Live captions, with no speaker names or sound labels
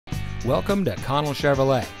Welcome to Connell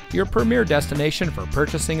Chevrolet, your premier destination for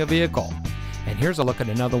purchasing a vehicle. And here's a look at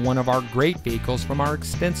another one of our great vehicles from our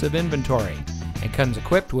extensive inventory. It comes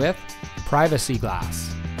equipped with privacy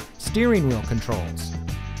glass, steering wheel controls,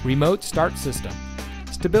 remote start system,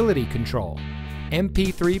 stability control,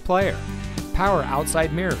 MP3 player, power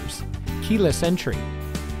outside mirrors, keyless entry,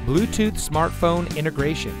 Bluetooth smartphone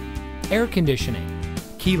integration, air conditioning,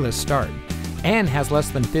 keyless start, and has less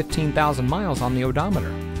than 15,000 miles on the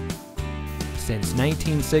odometer. Since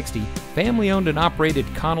 1960, family-owned and operated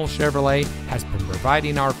Connell Chevrolet has been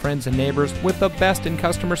providing our friends and neighbors with the best in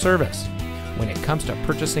customer service. When it comes to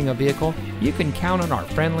purchasing a vehicle, you can count on our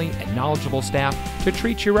friendly and knowledgeable staff to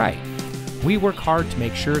treat you right. We work hard to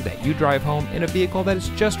make sure that you drive home in a vehicle that is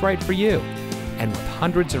just right for you. And with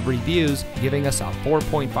hundreds of reviews giving us a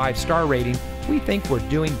 4.5 star rating, we think we're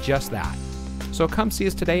doing just that. So come see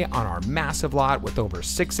us today on our massive lot with over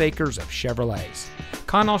 6 acres of Chevrolets.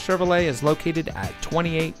 Connell Chevrolet is located at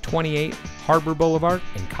 2828 Harbor Boulevard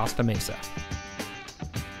in Costa Mesa.